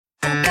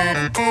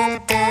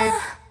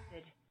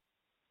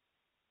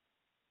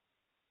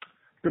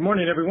Good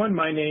morning, everyone.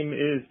 My name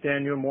is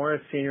Daniel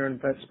Morris, Senior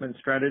Investment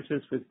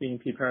Strategist with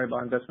BNP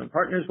Paribas Investment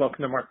Partners.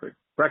 Welcome to Market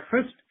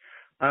Breakfast.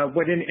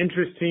 What an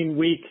interesting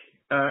week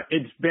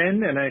it's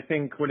been, and I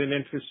think what an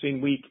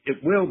interesting week it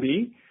will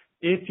be.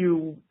 If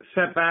you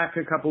sat back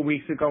a couple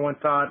weeks ago and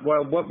thought,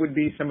 well, what would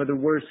be some of the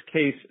worst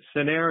case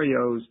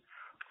scenarios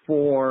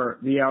for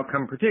the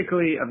outcome,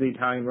 particularly of the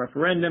Italian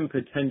referendum,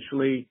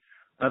 potentially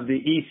of the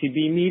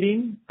ECB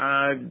meeting,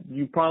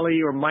 you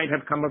probably or might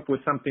have come up with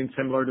something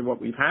similar to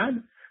what we've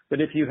had. But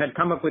if you had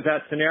come up with that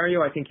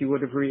scenario, I think you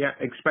would have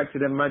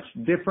expected a much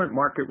different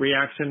market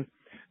reaction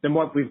than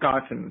what we've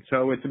gotten.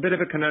 So it's a bit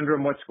of a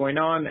conundrum what's going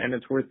on, and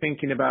it's worth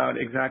thinking about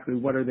exactly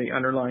what are the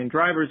underlying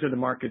drivers of the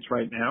markets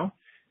right now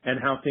and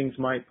how things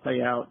might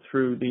play out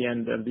through the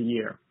end of the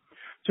year.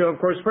 So, of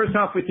course, first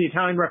off with the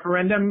Italian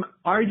referendum,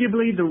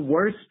 arguably the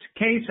worst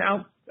case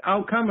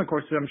outcome. Of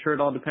course, I'm sure it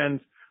all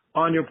depends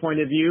on your point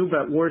of view,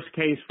 but worst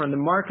case from the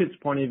market's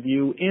point of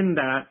view in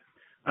that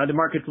the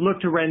markets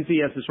look to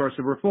Renzi as a source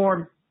of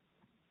reform.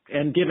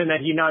 And given that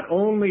he not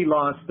only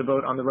lost the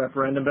vote on the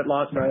referendum, but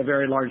lost by a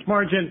very large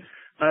margin,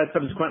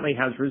 subsequently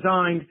has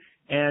resigned,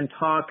 and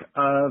talk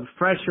of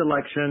fresh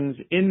elections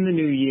in the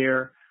new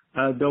year,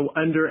 though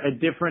under a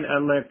different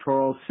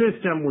electoral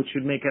system, which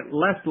should make it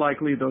less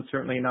likely, though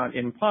certainly not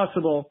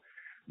impossible,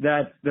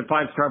 that the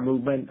five-star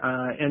movement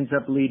ends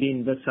up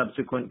leading the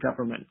subsequent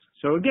government.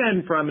 So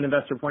again, from an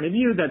investor point of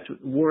view, that's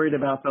worried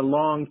about the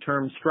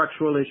long-term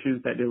structural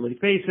issues that Italy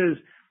faces,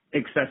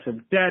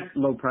 excessive debt,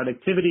 low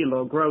productivity,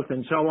 low growth,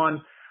 and so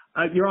on.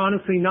 You're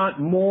honestly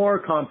not more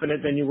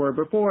confident than you were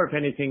before. If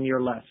anything,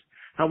 you're less.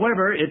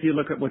 However, if you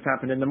look at what's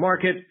happened in the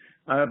market,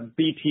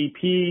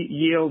 BTP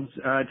yields,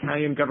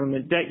 Italian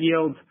government debt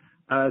yields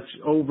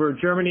over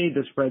Germany,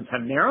 the spreads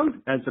have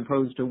narrowed as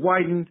opposed to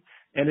widened,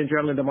 and in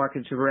general, the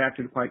markets have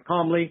reacted quite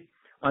calmly.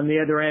 On the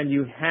other end,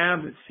 you have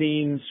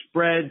seen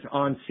spreads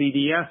on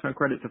CDS, on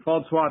credit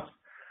default swaps,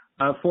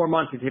 for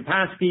Monte dei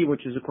Paschi,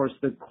 which is, of course,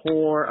 the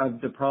core of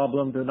the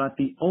problem, though not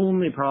the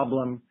only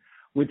problem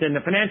within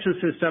the financial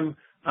system,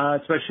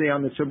 especially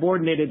on the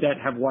subordinated debt,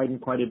 have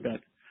widened quite a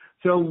bit.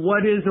 So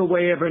what is a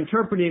way of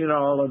interpreting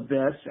all of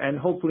this, and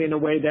hopefully in a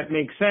way that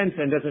makes sense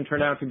and doesn't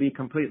turn out to be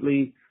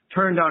completely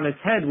turned on its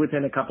head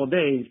within a couple of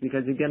days,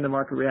 because, again, the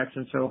market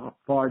reaction so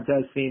far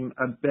does seem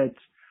a bit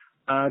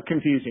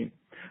confusing.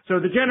 So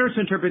the generous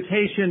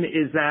interpretation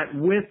is that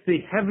with the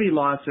heavy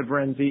loss of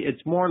Renzi,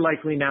 it's more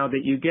likely now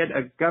that you get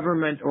a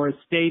government or a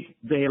state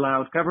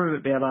bailout,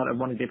 government bailout of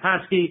Monte dei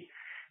Paschi,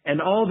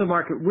 and all the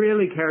market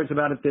really cares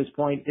about at this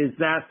point is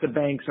that the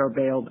banks are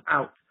bailed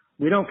out.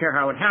 We don't care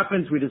how it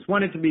happens. We just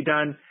want it to be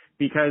done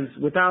because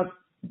without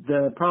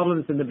the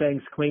problems in the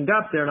banks cleaned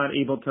up, they're not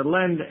able to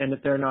lend, and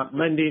if they're not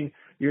lending,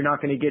 you're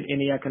not going to get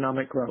any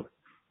economic growth.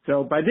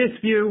 So by this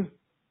view,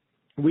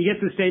 we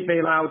get the state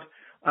bailout,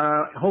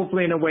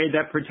 hopefully in a way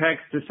that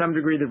protects to some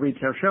degree the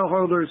retail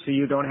shareholders so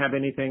you don't have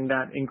anything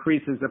that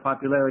increases the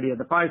popularity of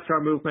the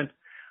five-star movement.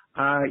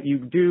 You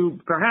do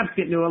perhaps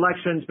get new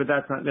elections, but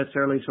that's not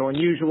necessarily so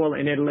unusual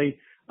in Italy.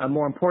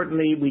 More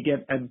importantly, we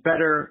get a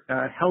better,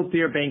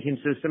 healthier banking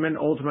system and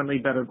ultimately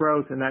better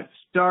growth, and that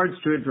starts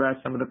to address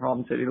some of the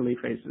problems that Italy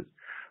faces.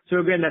 So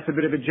again, that's a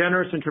bit of a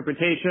generous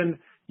interpretation.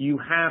 You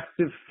have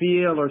to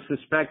feel or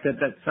suspect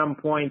that at some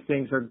point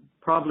things are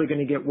probably going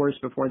to get worse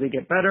before they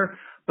get better.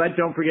 But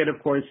don't forget,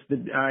 of course, the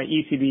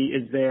ECB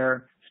is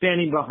there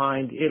standing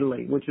behind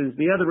Italy, which is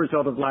the other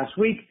result of last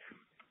week.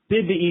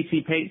 Did the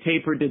ECB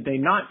taper? Did they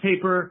not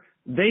taper?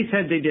 They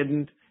said they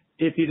didn't.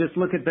 If you just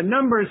look at the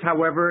numbers,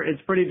 however,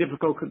 it's pretty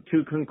difficult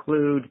to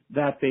conclude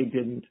that they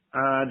didn't.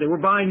 They were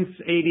buying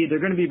 80. They're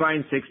going to be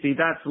buying 60.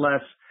 That's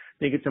less. I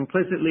think it's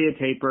implicitly a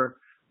taper.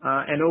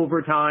 And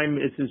over time,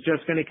 this is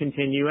just going to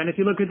continue. And if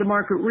you look at the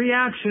market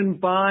reaction,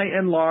 by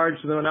and large,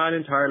 though not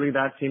entirely,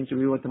 that seems to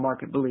be what the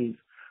market believes.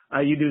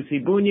 You do see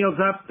bond yields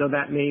up, though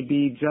that may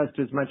be just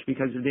as much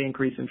because of the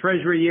increase in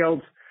treasury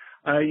yields.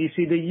 You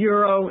see the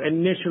euro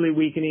initially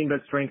weakening but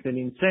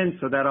strengthening since,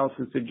 so that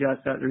also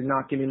suggests that they're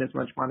not getting as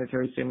much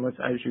monetary stimulus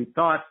as you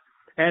thought.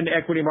 And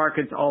equity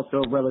markets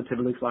also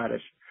relatively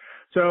flattish.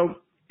 So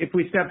if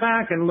we step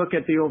back and look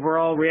at the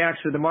overall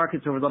reaction of the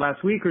markets over the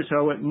last week or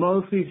so, it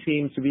mostly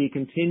seems to be a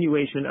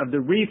continuation of the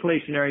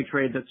reflationary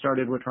trade that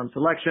started with Trump's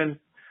election.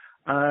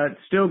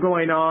 Still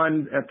going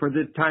on for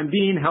the time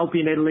being,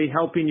 helping Italy,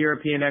 helping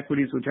European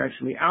equities, which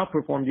actually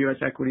outperformed U.S.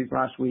 equities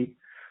last week.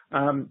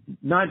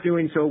 Not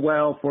doing so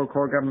well for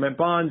core government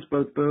bonds,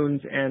 both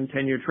Bunds and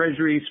 10-year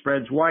treasury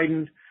spreads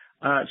widened.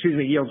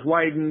 Yields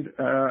widened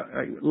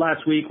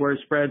last week, where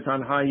spreads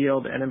on high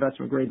yield and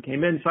investment grade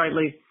came in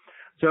slightly.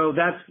 So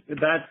that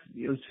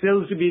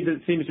seems to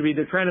be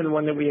the trend, and the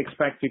one that we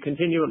expect to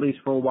continue at least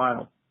for a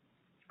while.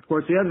 Of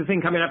course, the other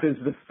thing coming up is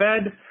the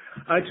Fed.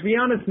 To be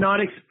honest, not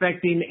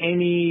expecting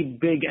any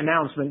big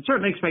announcement.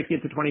 Certainly expecting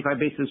it to 25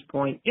 basis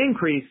point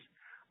increase.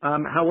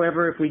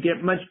 However, if we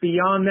get much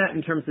beyond that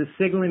in terms of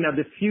signaling of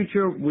the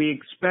future, we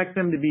expect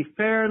them to be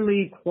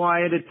fairly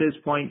quiet at this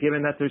point,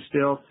 given that there's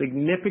still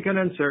significant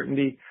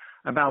uncertainty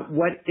about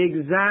what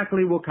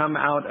exactly will come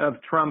out of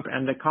Trump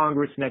and the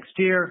Congress next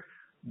year.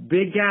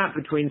 Big gap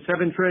between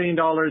 $7 trillion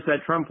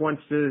that Trump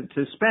wants to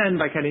spend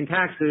by cutting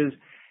taxes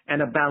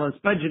and a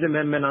balanced budget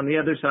amendment on the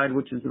other side,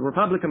 which is the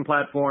Republican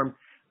platform.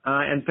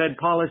 And Fed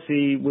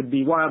policy would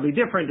be wildly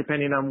different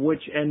depending on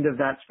which end of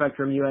that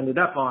spectrum you ended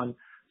up on.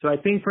 So I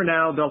think for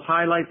now they'll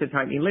highlight the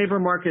tightening labor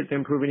market, the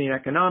improving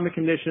economic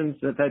conditions,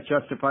 that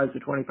justifies the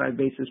 25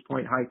 basis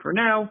point hike for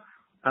now.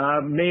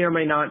 May or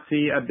may not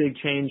see a big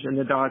change in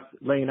the dots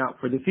laying out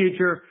for the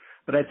future,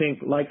 but I think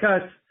like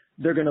us,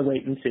 they're going to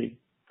wait and see.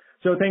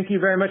 So thank you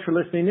very much for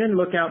listening in.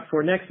 Look out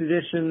for next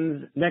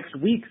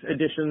week's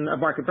edition of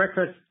Market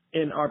Breakfast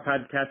in our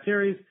podcast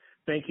series.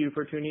 Thank you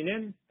for tuning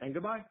in, and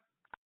goodbye.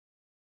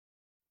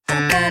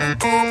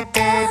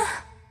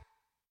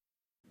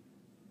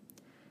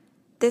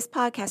 This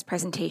podcast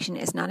presentation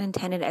is not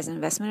intended as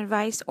investment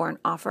advice or an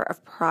offer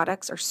of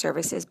products or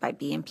services by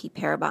BNP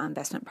Paribas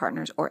Investment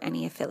Partners or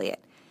any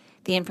affiliate.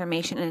 The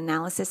information and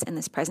analysis in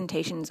this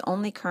presentation is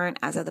only current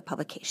as of the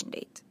publication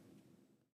date.